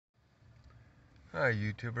Hi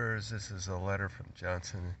YouTubers, this is a letter from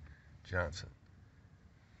Johnson & Johnson.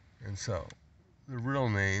 And so, the real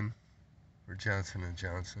name for Johnson &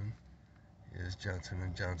 Johnson is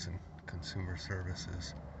Johnson & Johnson Consumer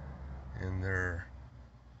Services, and they're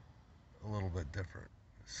a little bit different.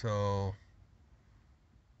 So,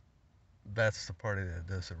 that's the party that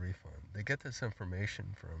does the refund. They get this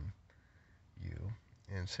information from you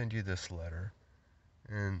and send you this letter,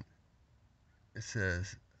 and it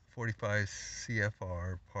says 45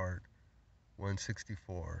 CFR Part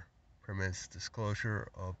 164 permits disclosure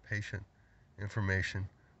of patient information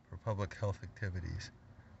for public health activities,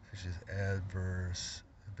 such as adverse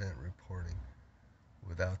event reporting,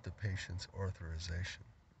 without the patient's authorization.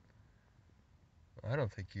 I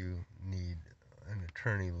don't think you need an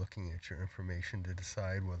attorney looking at your information to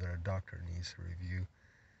decide whether a doctor needs to review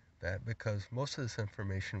that, because most of this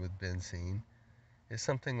information with benzene is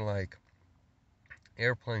something like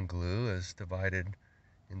airplane glue is divided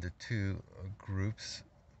into two groups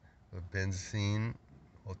of benzene,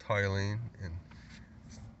 or toluene,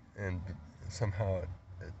 and somehow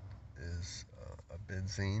it is a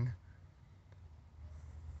benzene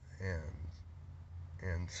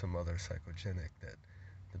and some other psychogenic that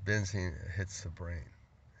the benzene hits the brain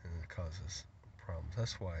and it causes problems.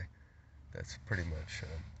 That's why that's pretty much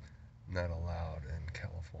not allowed in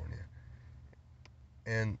California.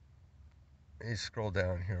 And you scroll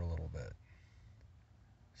down here a little bit.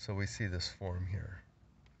 So we see this form here.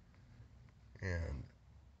 And,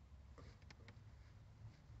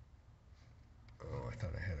 oh, I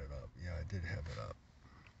thought I had it up. Yeah, I did have it up.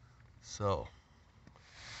 So,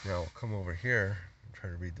 now I'll come over here and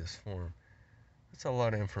try to read this form. It's a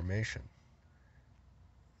lot of information.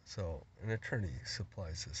 So, an attorney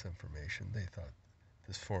supplies this information. They thought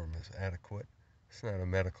this form is adequate. It's not a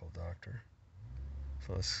medical doctor.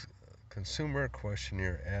 So, it's Consumer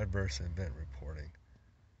Questionnaire Adverse Event Reporting.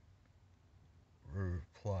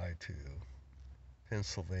 Reply to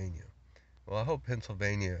Pennsylvania. Well, I hope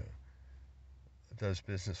Pennsylvania does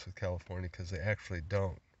business with California, because they actually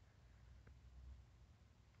don't.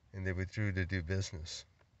 And they withdrew to do business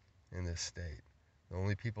in this state. The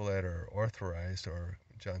only people that are authorized are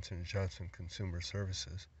Johnson & Johnson Consumer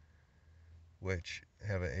Services, which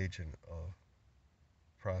have an agent of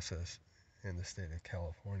process in the state of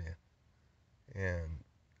California. And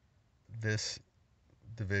this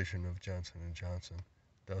division of Johnson & Johnson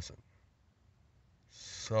doesn't.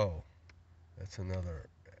 So that's another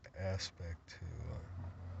aspect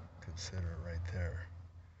to consider right there.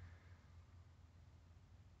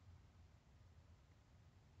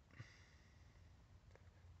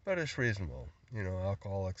 But it's reasonable. You know,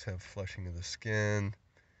 alcoholics have flushing of the skin,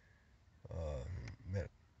 uh,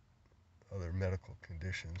 other medical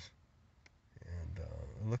conditions,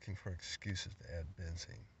 and looking for excuses to add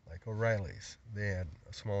benzene. Like O'Reilly's, they add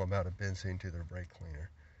a small amount of benzene to their brake cleaner,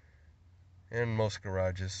 and most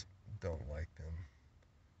garages don't like them.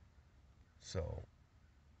 So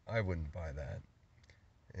I wouldn't buy that.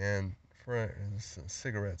 And for instance,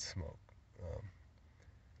 cigarette smoke. Um,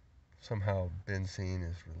 Somehow benzene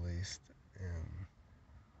is released, and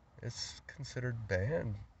it's considered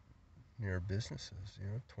banned near businesses,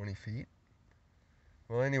 20 feet.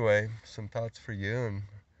 Well, anyway, some thoughts for you, and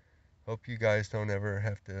hope you guys don't ever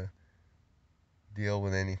have to deal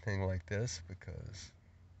with anything like this, because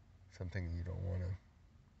something you don't want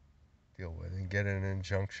to deal with. And get an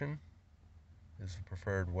injunction is the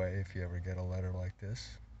preferred way if you ever get a letter like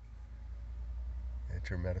this at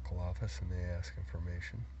your medical office and they ask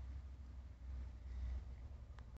information.